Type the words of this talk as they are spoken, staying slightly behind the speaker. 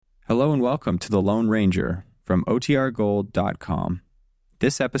Hello and welcome to The Lone Ranger from OTRGold.com.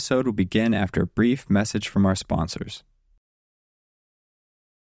 This episode will begin after a brief message from our sponsors.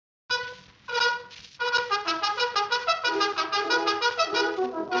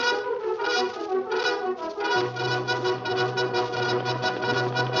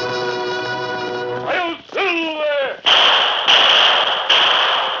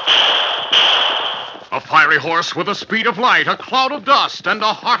 A fiery horse with the speed of light, a cloud of dust, and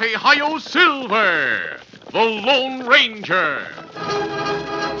a hearty hi-yo silver. The Lone Ranger.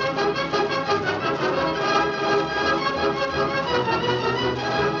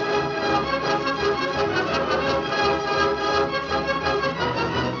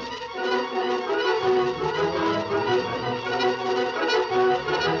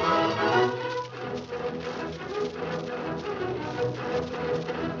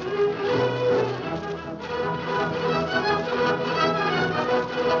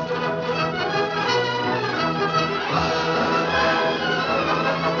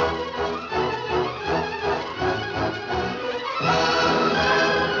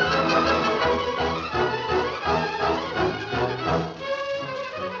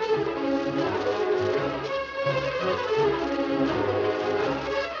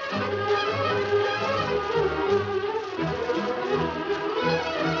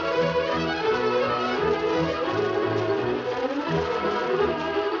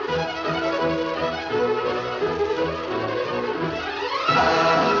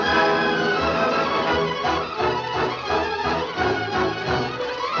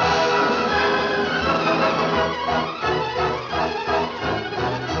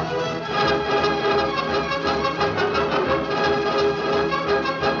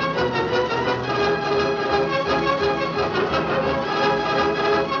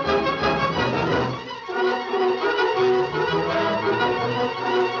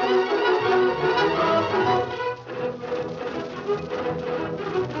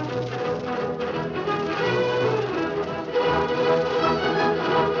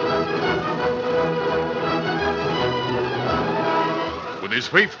 With his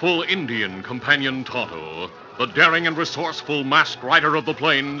faithful Indian companion Tonto, the daring and resourceful masked rider of the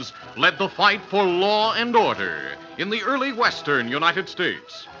plains led the fight for law and order in the early western United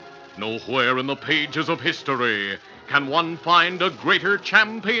States. Nowhere in the pages of history can one find a greater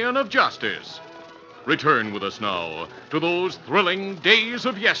champion of justice. Return with us now to those thrilling days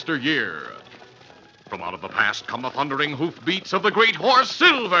of yesteryear. From out of the past come the thundering hoofbeats of the great horse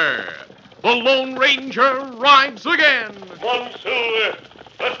Silver. The Lone Ranger rides again. Come on, Silver.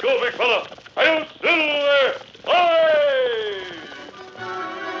 Let's go, big fella. Hi-yo, Silver! Hi!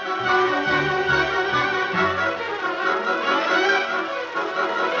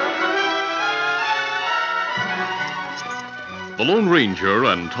 The Lone Ranger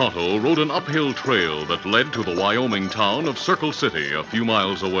and Tonto rode an uphill trail that led to the Wyoming town of Circle City a few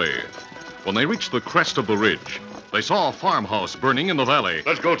miles away. When they reached the crest of the ridge, they saw a farmhouse burning in the valley.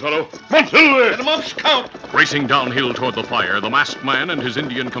 Let's go, Tonto. Come on, Silver! Get 'em up, Scout! Racing downhill toward the fire, the masked man and his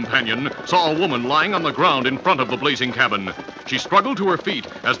Indian companion saw a woman lying on the ground in front of the blazing cabin. She struggled to her feet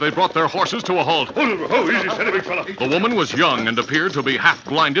as they brought their horses to a halt. Oh, easy, steady, big fella. The woman was young and appeared to be half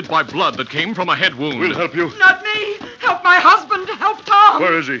blinded by blood that came from a head wound. We'll help you. Not me! Help my husband! Help Tom!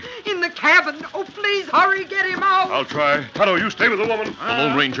 Where is he? In the cabin. Oh, please hurry, get him out! I'll try. Tonto, you stay with the woman. The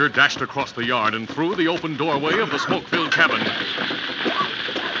Lone Ranger dashed across the yard and through the open doorway of the smoke-filled cabin.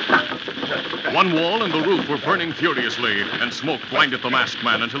 One wall and the roof were burning furiously, and smoke blinded the masked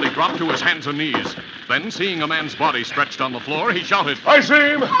man until he dropped to his hands and knees. Then, seeing a man's body stretched on the floor, he shouted, I see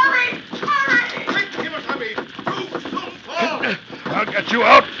him. Hurry! Hurry! I'll get you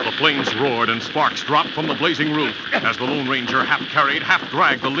out. The flames roared and sparks dropped from the blazing roof as the Lone Ranger half carried, half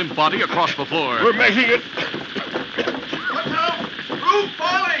dragged the limp body across the floor. We're making it. Look out! Roof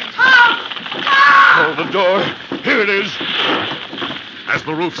falling! Tom! Oh, the door. Here it is. As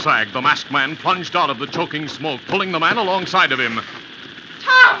the roof sagged, the masked man plunged out of the choking smoke, pulling the man alongside of him.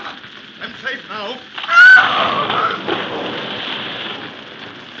 Tom! I'm safe now.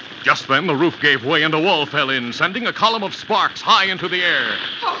 Just then, the roof gave way and a wall fell in, sending a column of sparks high into the air.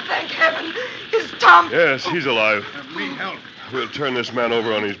 Oh, thank heaven! Is Tom... Yes, he's alive. Me help. We'll turn this man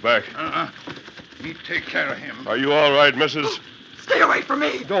over on his back. Me take care of him. Are you all right, missus? Stay away from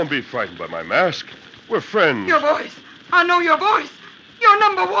me! Don't be frightened by my mask. We're friends. Your voice. I know your voice. You're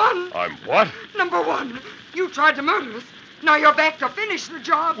number one. I'm what? Number one. You tried to murder us. Now you're back to finish the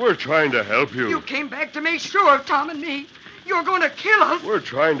job. We're trying to help you. You came back to make sure of Tom and me. You're going to kill us. We're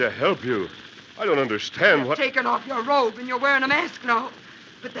trying to help you. I don't understand what... You've taken off your robe and you're wearing a mask now.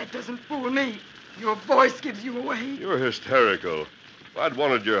 But that doesn't fool me. Your voice gives you away. You're hysterical. If I'd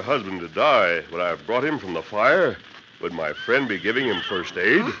wanted your husband to die, would I have brought him from the fire? Would my friend be giving him first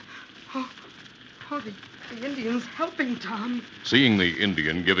aid? The Indian's helping Tom. Seeing the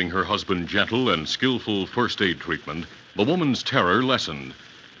Indian giving her husband gentle and skillful first aid treatment, the woman's terror lessened.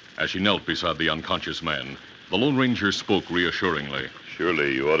 As she knelt beside the unconscious man, the Lone Ranger spoke reassuringly.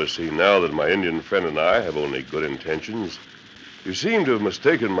 Surely you ought to see now that my Indian friend and I have only good intentions. You seem to have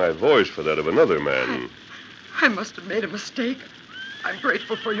mistaken my voice for that of another man. I must have made a mistake. I'm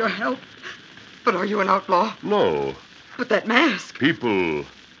grateful for your help. But are you an outlaw? No. But that mask. People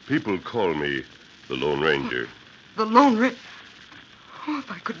call me the Lone Ranger. The Lone Ranger? Oh,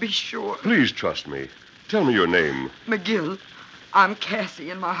 if I could be sure. Please trust me. Tell me your name. McGill. I'm Cassie,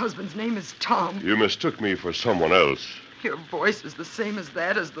 and my husband's name is Tom. You mistook me for someone else. Your voice is the same as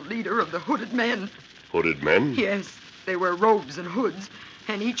that as the leader of the hooded men. Hooded men? Yes, they wear robes and hoods,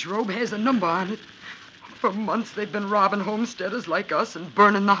 and each robe has a number on it. For months they've been robbing homesteaders like us and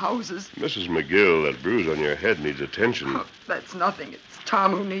burning the houses. Mrs. McGill, that bruise on your head needs attention. Oh, that's nothing. It's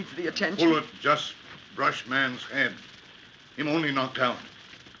Tom who needs the attention. Bullet just brush man's head. Him only knocked out.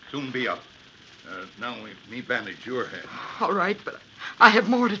 Soon be up. Now me bandage your head. All right, but I have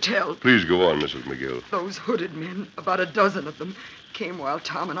more to tell. Please go on, Mrs. McGill. Those hooded men, about a dozen of them, came while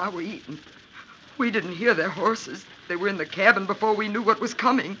Tom and I were eating. We didn't hear their horses. They were in the cabin before we knew what was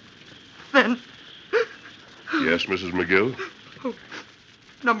coming. Then... Yes, Mrs. McGill?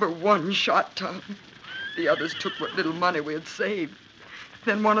 Number one shot Tom. The others took what little money we had saved.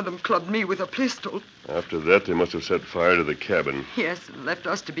 Then one of them clubbed me with a pistol. After that, they must have set fire to the cabin. Yes, and left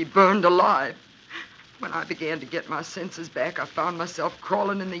us to be burned alive. When I began to get my senses back, I found myself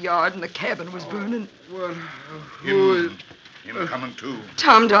crawling in the yard and the cabin was burning. What? Who is... Him coming too.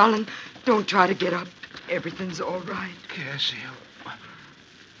 Tom, darling, don't try to get up. Everything's all right. Cassie.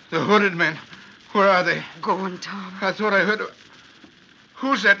 The hooded men. Where are they? Go on, Tom. I thought I heard...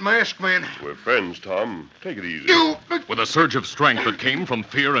 Who's that masked man? We're friends, Tom. Take it easy. You... With a surge of strength that came from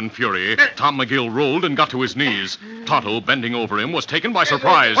fear and fury, Tom McGill rolled and got to his knees. Tonto, bending over him, was taken by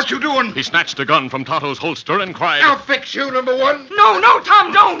surprise. What you doing? He snatched a gun from Tonto's holster and cried, I'll fix you, number one. No,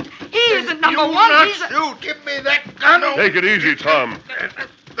 Tom, don't. He isn't number You one. not He's shoot. Give me that gun. Take it easy, Tom.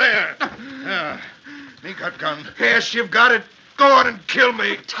 There. Me got gun. Yes, you've got it. Go on and kill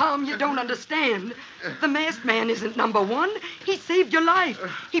me. Tom, you don't understand. The masked man isn't number one. He saved your life.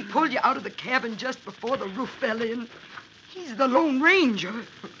 He pulled you out of the cabin just before the roof fell in. He's the Lone Ranger.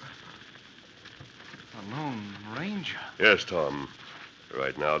 The Lone Ranger? Yes, Tom.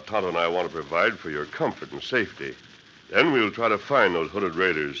 Right now, Tonto and I want to provide for your comfort and safety. Then we'll try to find those hooded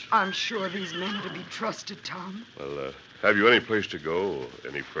raiders. I'm sure these men are to be trusted, Tom. Well, have you any place to go?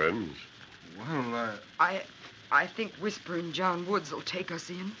 Any friends? Well, I think Whispering John Woods will take us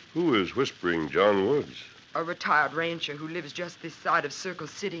in. Who is Whispering John Woods? A retired rancher who lives just this side of Circle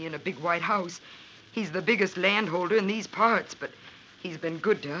City in a big white house. He's the biggest landholder in these parts, but he's been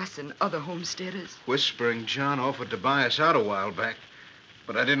good to us and other homesteaders. Whispering John offered to buy us out a while back,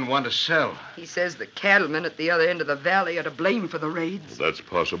 but I didn't want to sell. He says the cattlemen at the other end of the valley are to blame for the raids. Well, that's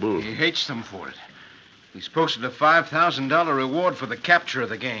possible. He hates them for it. He's posted a $5,000 reward for the capture of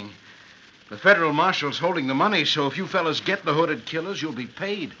the gang. The federal marshal's holding the money, so if you fellas get the hooded killers, you'll be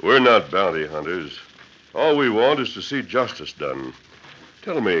paid. We're not bounty hunters. All we want is to see justice done.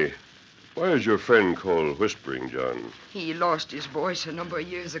 Tell me, why is your friend called Whispering John? He lost his voice a number of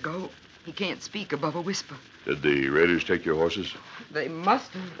years ago. He can't speak above a whisper. Did the raiders take your horses? They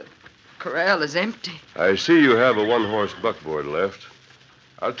must have. The corral is empty. I see you have a one-horse buckboard left.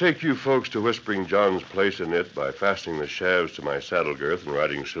 I'll take you folks to Whispering John's place in it by fastening the shafts to my saddle girth and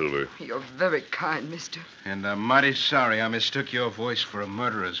riding Silver. You're very kind, mister. And I'm mighty sorry I mistook your voice for a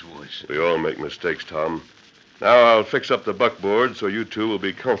murderer's voice. We all make mistakes, Tom. Now I'll fix up the buckboard so you two will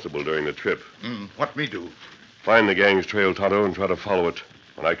be comfortable during the trip. What me do? Find the gang's trail, Tonto, and try to follow it.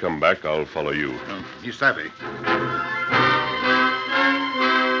 When I come back, I'll follow you. You savvy.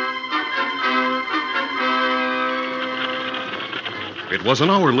 It was an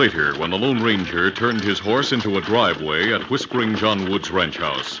hour later when the Lone Ranger turned his horse into a driveway at Whispering John Wood's ranch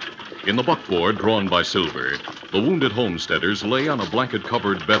house. In the buckboard drawn by Silver, the wounded homesteaders lay on a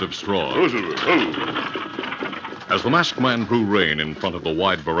blanket-covered bed of straw. Go, Silver, go. As the masked man drew rein in front of the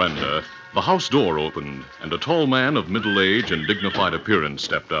wide veranda, the house door opened, and a tall man of middle age and dignified appearance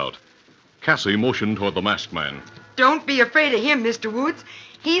stepped out. Cassie motioned toward the masked man. Don't be afraid of him, Mr. Woods.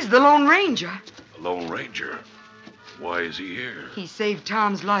 He's the Lone Ranger. The Lone Ranger? Why is he here? He saved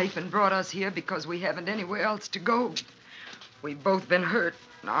Tom's life and brought us here because we haven't anywhere else to go. We've both been hurt,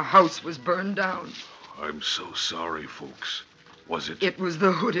 and our house was burned down. I'm so sorry, folks. Was it... It was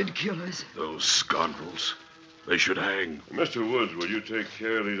the hooded killers. those scoundrels? They should hang. Mr. Woods, will you take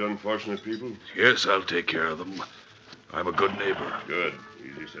care of these unfortunate people? Yes, I'll take care of them. I'm a good neighbor. Good.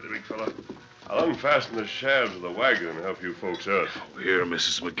 Easy, steady, big fella. I'll unfasten the shafts of the wagon and help you folks out. Here,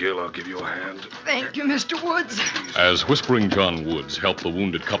 Mrs. McGill, I'll give you a hand. Thank you, Mr. Woods. As Whispering John Woods helped the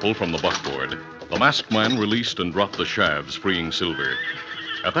wounded couple from the buckboard, the masked man released and dropped the shafts, freeing Silver.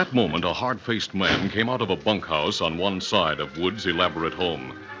 At that moment, a hard-faced man came out of a bunkhouse on one side of Woods' elaborate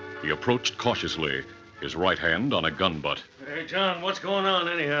home. He approached cautiously, his right hand on a gun butt. Hey, John, what's going on,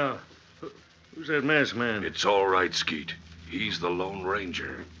 anyhow? Who's that masked man? It's all right, Skeet. He's the Lone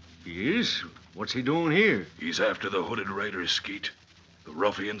Ranger. He is? What's he doing here? He's after the hooded raiders, Skeet. The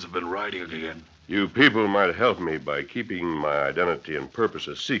ruffians have been riding again. You people might help me by keeping my identity and purpose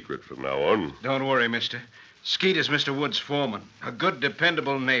a secret from now on. Don't worry, mister. Skeet is Mr. Woods' foreman. A good,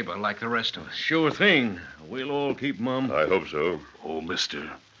 dependable neighbor like the rest of us. Sure thing. We'll all keep mum. I hope so. Oh, mister,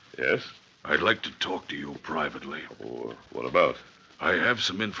 Yes? I'd like to talk to you privately. Oh, what about? I have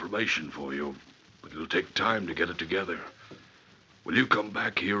some information for you, but it'll take time to get it together. Will you come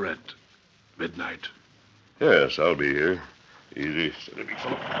back here at midnight? Yes, I'll be here. Easy, steady, big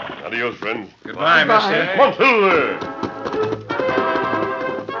fella. Adios, friends. Goodbye, mister. Come on, Silver!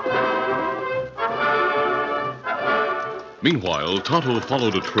 Meanwhile, Tonto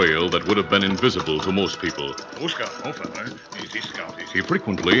followed a trail that would have been invisible to most people. Oh, Scout. Oh, fella. Easy, Scout. Easy. He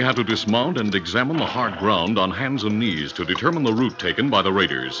frequently had to dismount and examine the hard ground on hands and knees to determine the route taken by the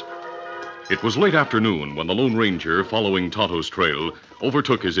raiders. It was late afternoon when the Lone Ranger, following Tonto's trail,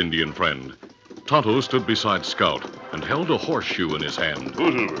 overtook his Indian friend. Tonto stood beside Scout and held a horseshoe in his hand. Oh,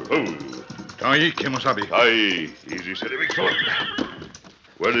 Silver, oh. Aye, Kemosabe. Aye, easy, steady, big fella.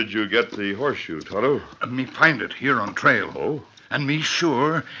 Where did you get the horseshoe, Tonto? Me find it here on trail. Oh? And me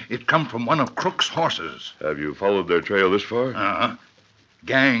sure it come from one of Crook's horses. Have you followed their trail this far? Uh-huh.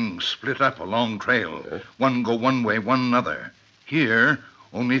 Gang split up along trail. Yeah. One go one way, one another. Here,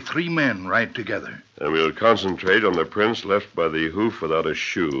 only 3 men ride together. And we'll concentrate on the prints left by the hoof without a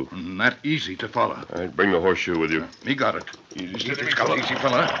shoe. Not easy to follow. All right, bring the horseshoe with you. Me got it. Easy, Easy, steady, Scout. fella. Easy,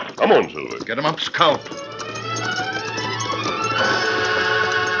 fella. Come on, Silver. Get him up, Scout.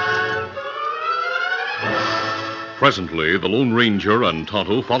 Presently, the Lone Ranger and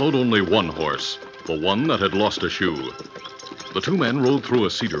Tonto followed only one horse, the one that had lost a shoe. The 2 men rode through a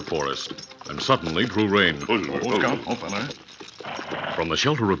cedar forest and suddenly drew rein. Oh, Silver, Oh, Scout. Oh, fella. From the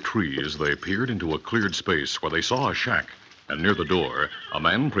shelter of trees, they peered into a cleared space where they saw a shack, and near the door, a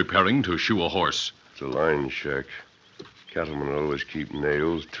man preparing to shoe a horse. It's a line shack. Cattlemen always keep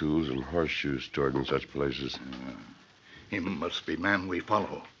nails, tools, and horseshoes stored in such places. Him must be man we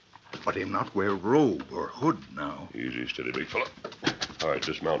follow. But him not wear robe or hood now. Easy, steady, big fella. All right,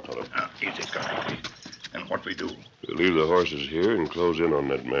 dismount, Tonto. Easy, Scout. Easy. And what we do? We'll leave the horses here and close in on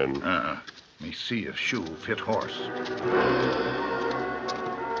that man. Me see if shoe fit horse.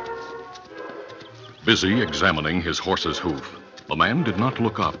 Busy examining his horse's hoof, the man did not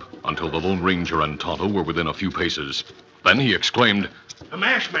look up until the Lone Ranger and Tonto were within a few paces. Then he exclaimed, A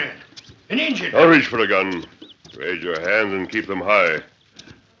masked man. An Indian. Don't reach for a gun. Raise your hands and keep them high.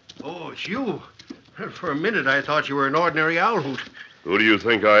 Oh, it's you. For a minute, I thought you were an ordinary owl hoot. Who do you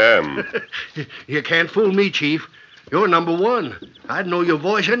think I am? You can't fool me, Chief. You're number 1. I'd know your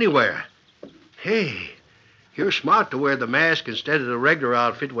voice anywhere. Hey, you're smart to wear the mask instead of the regular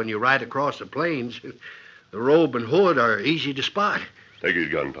outfit when you ride across the plains. The robe and hood are easy to spot. Take his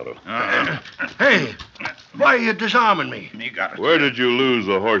gun, Tonto. Hey, why are you disarming me? Me got it. Where did you lose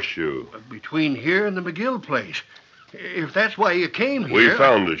the horseshoe? Between here and the McGill place. If that's why you came here... We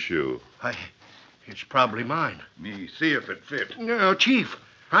found the shoe. It's probably mine. Me see if it fit. No, Chief,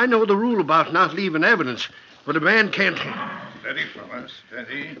 I know the rule about not leaving evidence, but a man can't... Steady, fella.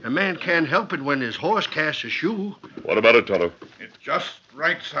 Steady. A man can't help it when his horse casts a shoe. What about it, Tonto? It's just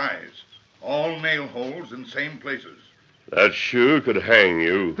right size. All nail holes in same places. That shoe could hang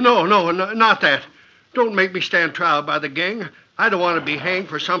you. No, not that. Don't make me stand trial by the gang. I don't want to be hanged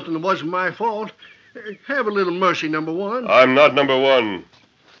for something that wasn't my fault. Have a little mercy, number 1. I'm not number 1.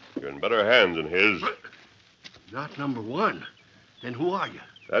 You're in better hands than his. Not number 1? Then who are you?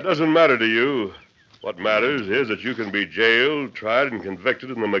 That doesn't matter to you. What matters is that you can be jailed, tried, and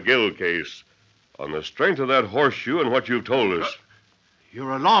convicted in the McGill case on the strength of that horseshoe and what you've told us.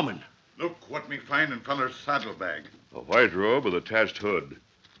 You're a lawman. Look what me find in feller's saddlebag. A white robe with attached hood.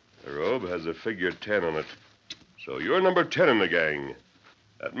 The robe has the figure 10 on it. So you're number 10 in the gang.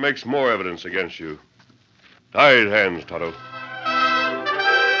 That makes more evidence against you. Tie his hands, Tonto.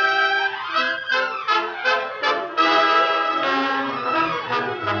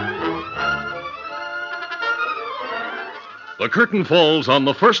 The curtain falls on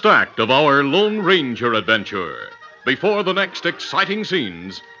the first act of our Lone Ranger adventure. Before the next exciting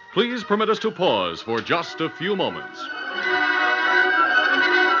scenes, please permit us to pause for just a few moments.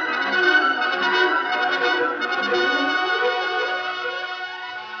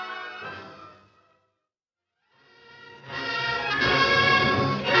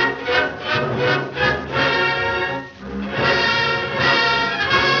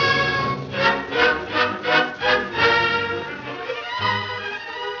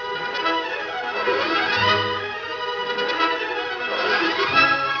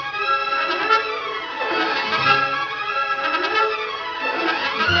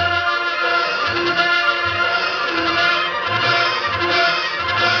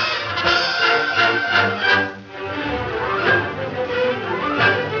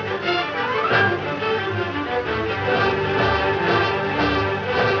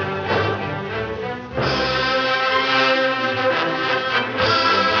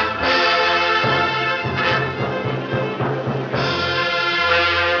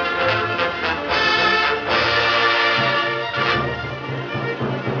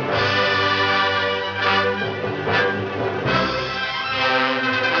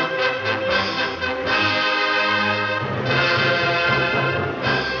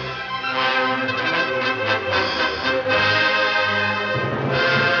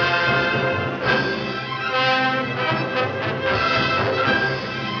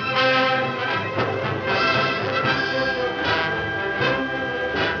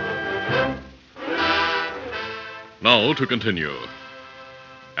 Now to continue.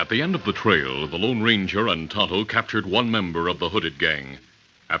 At the end of the trail, the Lone Ranger and Tonto captured one member of the hooded gang.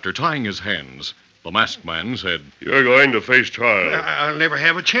 After tying his hands, the masked man said, You're going to face trial. I'll never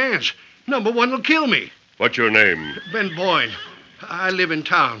have a chance. Number one will kill me. What's your name? Ben Boyne. I live in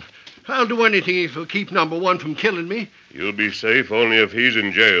town. I'll do anything if you'll keep number one from killing me. You'll be safe only if he's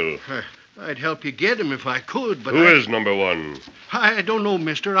in jail. I'd help you get him if I could, but Who is number one? I don't know,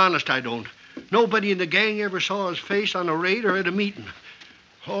 mister. Honest, I don't. Nobody in the gang ever saw his face on a raid or at a meeting.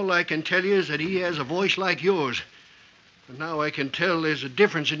 All I can tell you is that he has a voice like yours. And now I can tell there's a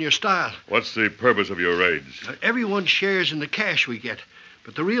difference in your style. What's the purpose of your raids? Everyone shares in the cash we get,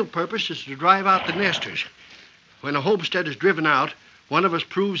 but the real purpose is to drive out the nesters. When a homestead is driven out, one of us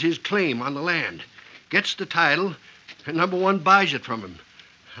proves his claim on the land, gets the title, and number one buys it from him.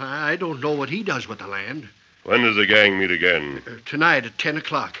 I don't know what he does with the land. When does the gang meet again? Tonight at 10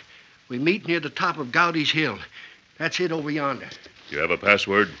 o'clock. We meet near the top of Gowdy's Hill. That's it over yonder. You have a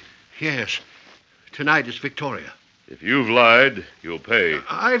password? Yes. Tonight is Victoria. If you've lied, you'll pay.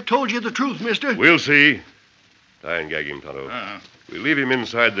 I've told you the truth, mister. We'll see. Tie and gag him, Tonto. We leave him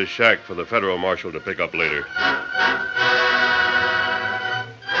inside the shack for the federal marshal to pick up later.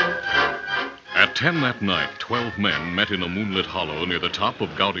 At 10 that night, 12 men met in a moonlit hollow near the top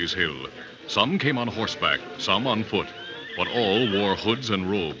of Gowdy's Hill. Some came on horseback, some on foot, but all wore hoods and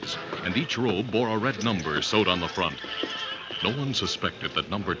robes, and each robe bore a red number sewed on the front. No one suspected that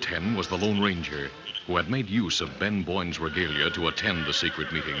number 10 was the Lone Ranger, who had made use of Ben Boyne's regalia to attend the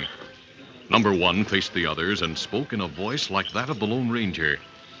secret meeting. Number 1 faced the others and spoke in a voice like that of the Lone Ranger.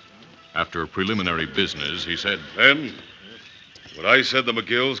 After preliminary business, he said, Ben, when I said the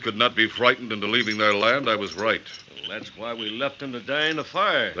McGills could not be frightened into leaving their land, I was right. Well, that's why we left them to die in the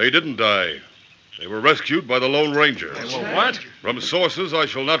fire. They didn't die. They were rescued by the Lone Ranger. Well, what? From sources I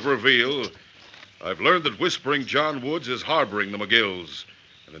shall not reveal, I've learned that Whispering John Woods is harboring the McGills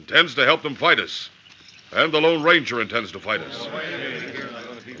and intends to help them fight us. And the Lone Ranger intends to fight us.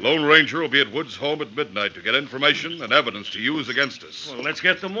 The Lone Ranger will be at Woods' home at midnight to get information and evidence to use against us. Well, let's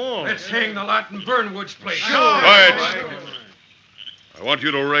get them all. Let's hang the lot and burn Wood's place. Sure. Quiet! I want you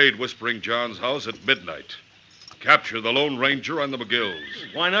to raid Whispering John's house at midnight. Capture the Lone Ranger and the McGills.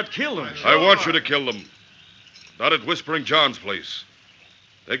 Why not kill them? I want you to kill them. Not at Whispering John's place.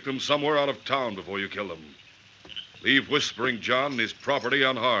 Take them somewhere out of town before you kill them. Leave Whispering John and his property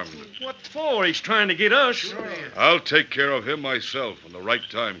unharmed. What for? He's trying to get us. I'll take care of him myself when the right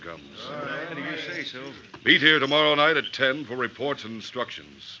time comes. All right, how do you say so? Meet here tomorrow night at 10 for reports and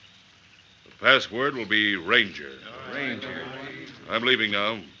instructions. The password will be Ranger. Ranger. I'm leaving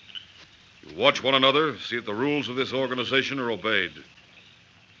now. You watch one another, see if the rules of this organization are obeyed.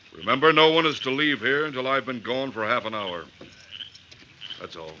 Remember, no one is to leave here until I've been gone for half an hour.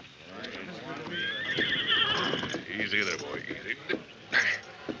 That's all. Easy there, boy. Easy.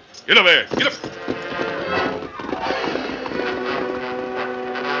 Get up there. Get up.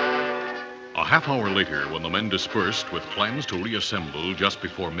 A half hour later, when the men dispersed with plans to reassemble just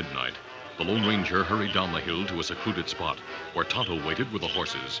before midnight, the Lone Ranger hurried down the hill to a secluded spot where Tonto waited with the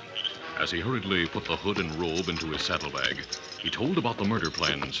horses. As he hurriedly put the hood and robe into his saddlebag, he told about the murder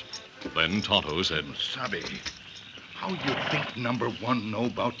plans. Then Tonto said, Sabe, how you think number one know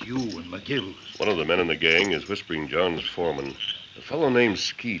about you and McGill's? One of the men in the gang is Whispering John's foreman, a fellow named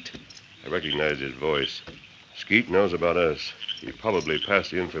Skeet. I recognize his voice. Skeet knows about us. He probably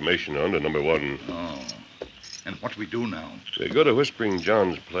passed the information on to number one. Oh. And what we do now? We go to Whispering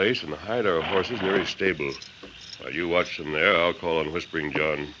John's place and hide our horses near his stable. While you watch them there, I'll call on Whispering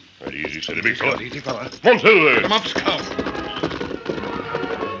John. Right easy, steady, big fella. Easy, fella. Come on, Silver. Come up, Scout.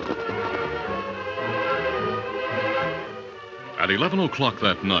 At 11 o'clock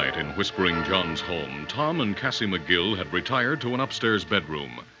that night in Whispering John's home, Tom and Cassie McGill had retired to an upstairs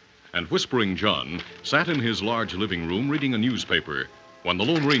bedroom. And Whispering John sat in his large living room reading a newspaper when the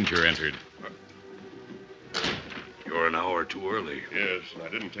Lone Ranger entered. You're an hour too early. Yes, and I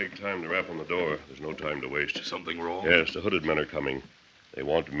didn't take time to rap on the door. There's no time to waste. Something wrong? Yes, the hooded men are coming. They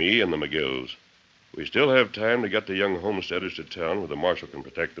want me and the McGills. We still have time to get the young homesteaders to town where the marshal can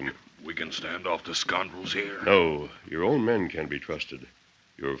protect them. We can stand off the scoundrels here? No, your own men can't be trusted.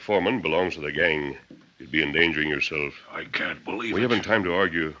 Your foreman belongs to the gang. You'd be endangering yourself. I can't believe We it. haven't time to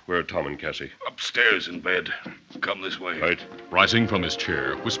argue. Where are Tom and Cassie? Upstairs in bed. Come this way. Right. Rising from his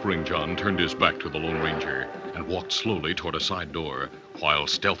chair, Whispering John turned his back to the Lone Ranger and walked slowly toward a side door, while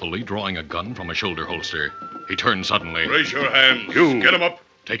stealthily drawing a gun from a shoulder holster. He turned suddenly. Raise your hands. You. Get him up.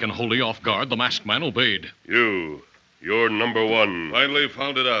 Taken wholly off guard, the masked man obeyed. You're number one. Finally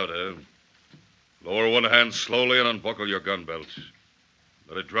found it out, eh? Lower one hand slowly and unbuckle your gun belt.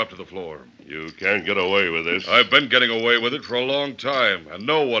 Let it drop to the floor. You can't get away with this. I've been getting away with it for a long time, and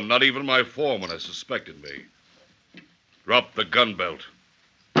no one, not even my foreman, has suspected me. Drop the gun belt.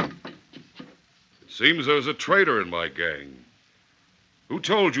 It seems there's a traitor in my gang. Who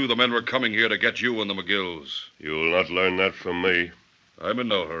told you the men were coming here to get you and the McGills? You'll not learn that from me. I'm in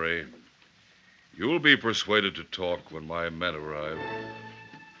no hurry. You'll be persuaded to talk when my men arrive.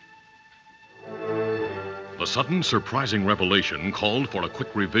 The sudden, surprising revelation called for a quick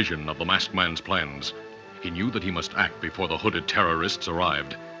revision of the masked man's plans. He knew that he must act before the hooded terrorists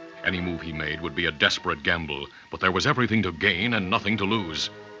arrived. Any move he made would be a desperate gamble, but there was everything to gain and nothing to lose.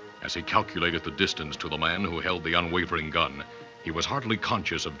 As he calculated the distance to the man who held the unwavering gun, he was hardly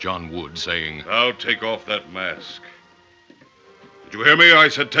conscious of John Wood saying, Now take off that mask. Did you hear me? I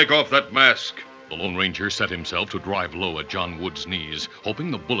said take off that mask. The Lone Ranger set himself to drive low at John Wood's knees, hoping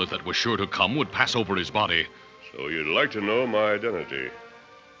the bullet that was sure to come would pass over his body. So you'd like to know my identity.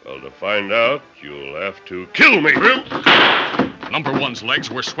 Well, to find out, you'll have to kill me. Number one's legs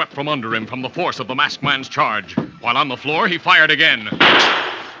were swept from under him from the force of the masked man's charge. While on the floor, he fired again.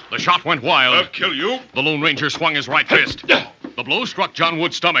 The shot went wild. I'll kill you. The Lone Ranger swung his right fist. The blow struck John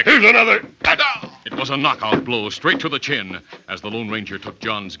Wood's stomach. Here's another. It was a knockout blow straight to the chin. As the Lone Ranger took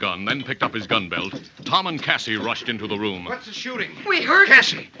John's gun, then picked up his gun belt, Tom and Cassie rushed into the room. What's the shooting? We heard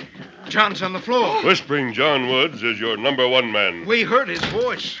Cassie. John's on the floor. Whispering John Woods is your number one man. We heard his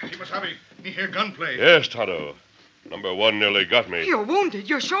voice. Me hear gunplay. Yes, Tonto. Number one nearly got me. You're wounded.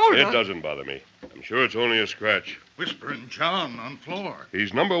 Your shoulder. It doesn't bother me. I'm sure it's only a scratch. Whispering John on floor.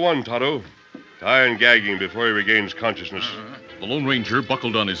 He's number one, Tonto. Tie and gag him before he regains consciousness. The Lone Ranger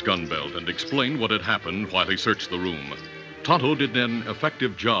buckled on his gun belt and explained what had happened while he searched the room. Tonto did an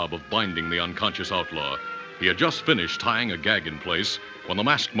effective job of binding the unconscious outlaw. He had just finished tying a gag in place when the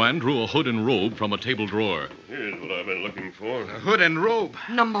masked man drew a hood and robe from a table drawer. Here's what I've been looking for. A hood and robe.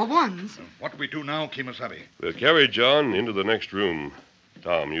 Number one's. What we do now, Kimasabi? We'll carry John into the next room.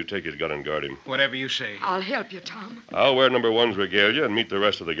 Tom, you take his gun and guard him. Whatever you say. I'll help you, Tom. I'll wear number one's regalia and meet the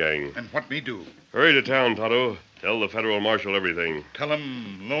rest of the gang. And what me do? Hurry to town, Tonto. Tell the federal marshal everything. Tell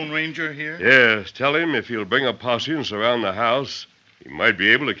him Lone Ranger here? Yes, tell him if he'll bring a posse and surround the house, he might be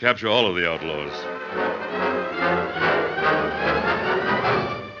able to capture all of the outlaws.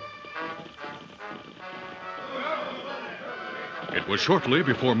 It was shortly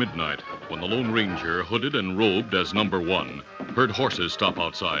before midnight when the Lone Ranger, hooded and robed as number one, heard horses stop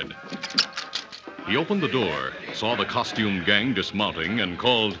outside. He opened the door, saw the costumed gang dismounting, and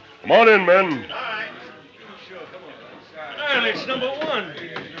called, Come on in, men. Well, it's number one.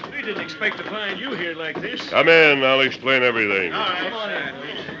 We didn't expect to find you here like this. Come in. I'll explain everything. Come on in.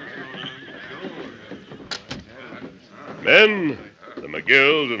 Men, the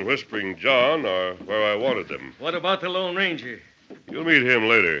McGills and Whispering John are where I wanted them. What about the Lone Ranger? You'll meet him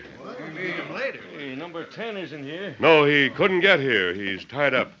later. Hey, number 10 isn't here. No, he couldn't get here. He's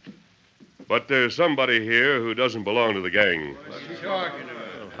tied up. But there's somebody here who doesn't belong to the gang. Well,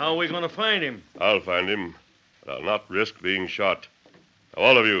 how are we going to find him? I'll find him, but I'll not risk being shot. Now,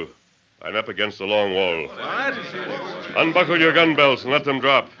 all of you, line up against the long wall. What? Unbuckle your gun belts and let them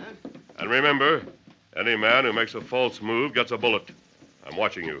drop. And remember, any man who makes a false move gets a bullet. I'm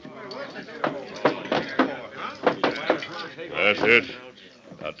watching you. That's it.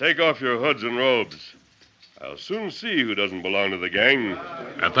 Now take off your hoods and robes. I'll soon see who doesn't belong to the gang.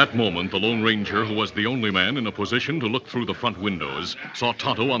 At that moment, the Lone Ranger, who was the only man in a position to look through the front windows, saw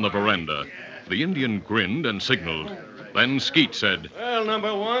Tonto on the veranda. The Indian grinned and signaled. Then Skeet said, Well,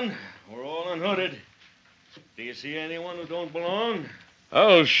 number one, we're all unhooded. Do you see anyone who don't belong?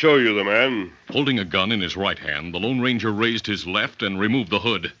 I'll show you the man. Holding a gun in his right hand, the Lone Ranger raised his left and removed the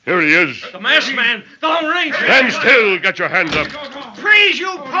hood. Here he is. The masked man! The Lone Ranger! Stand still. Get your hands up. Freeze, you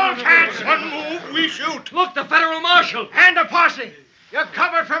polecats! One move, we shoot. Look, the federal marshal! And a posse. You're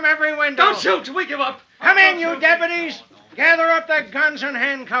covered from every window. Don't shoot! We give up! Come in, you deputies. Gather up the guns and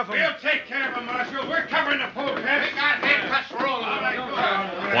handcuff them. We'll take care of him, Marshal. We're covering the polecats. We got handcuffs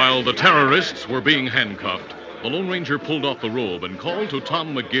rolling. While the terrorists were being handcuffed, the Lone Ranger pulled off the robe and called to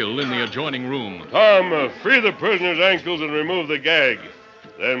Tom McGill in the adjoining room. Tom, free the prisoner's ankles and remove the gag.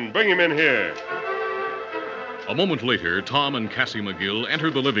 Then bring him in here. A moment later, Tom and Cassie McGill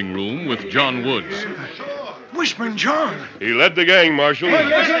entered the living room with John Woods. Whispering John. He led the gang, Marshal.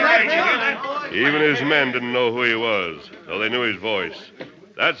 Even his men didn't know who he was, though they knew his voice.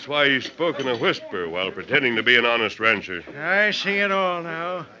 That's why he spoke in a whisper while pretending to be an honest rancher. I see it all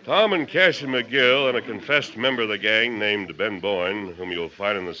now. Tom and Cassie McGill and a confessed member of the gang named Ben Boyne, whom you'll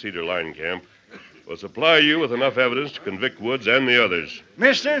find in the Cedar Line camp, will supply you with enough evidence to convict Woods and the others.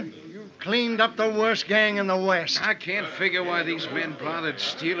 Mister, you cleaned up the worst gang in the West. I can't figure why these men bothered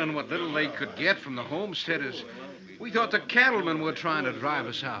stealing what little they could get from the homesteaders. We thought the cattlemen were trying to drive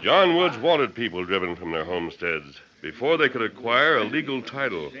us out. John Woods wanted people driven from their homesteads before they could acquire a legal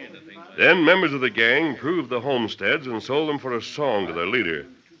title. Then members of the gang proved the homesteads and sold them for a song to their leader,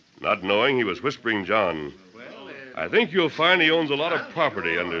 not knowing he was Whispering John. I think you'll find he owns a lot of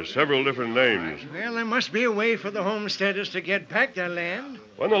property under several different names. Well, there must be a way for the homesteaders to get back their land.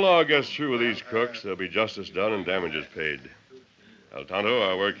 When the law gets through with these crooks, there'll be justice done and damages paid. Now, Tonto,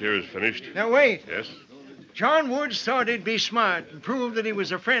 our work here is finished. Now, wait. Yes? John Woods thought he'd be smart and prove that he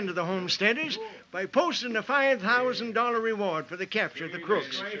was a friend of the homesteaders by posting a $5,000 reward for the capture of the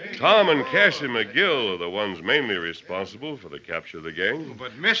crooks. Tom and Cassie McGill are the ones mainly responsible for the capture of the gang.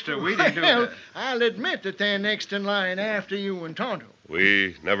 But, mister, we didn't do Well, that. I'll admit that they're next in line after you and Tonto.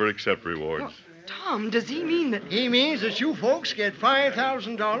 We never accept rewards. Tom, does he mean that... He means that you folks get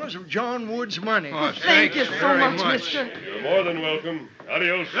 $5,000 of John Woods' money. Oh, Thank you so very much, mister. You're more than welcome.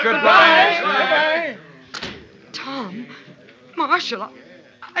 Adios. Goodbye. Tom, Marshal,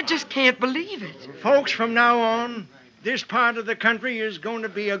 I just can't believe it. Folks, from now on, this part of the country is going to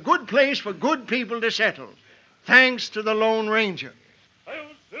be a good place for good people to settle. Thanks to the Lone Ranger.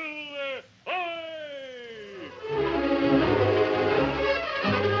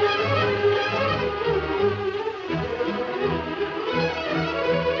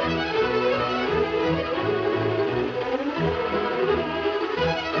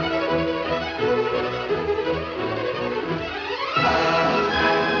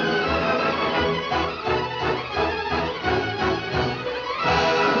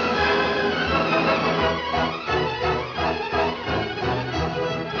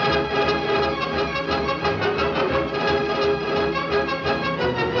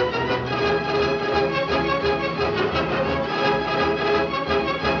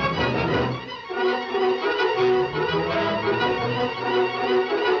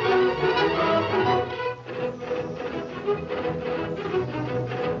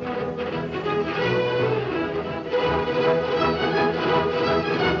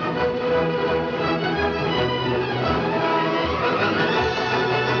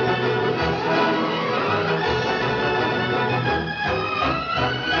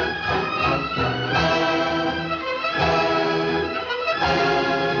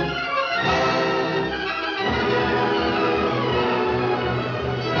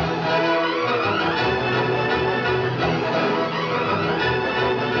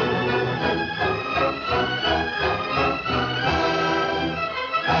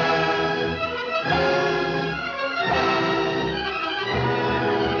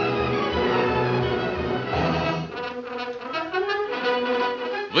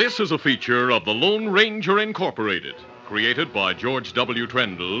 This is a feature of the Lone Ranger Incorporated, created by George W.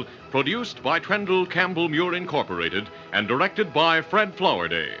 Trendle, produced by Trendle Campbell Muir Incorporated, and directed by Fred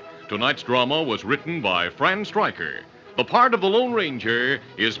Flowerday. Tonight's drama was written by Fran Stryker. The part of the Lone Ranger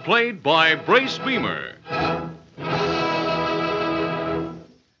is played by Brace Beamer.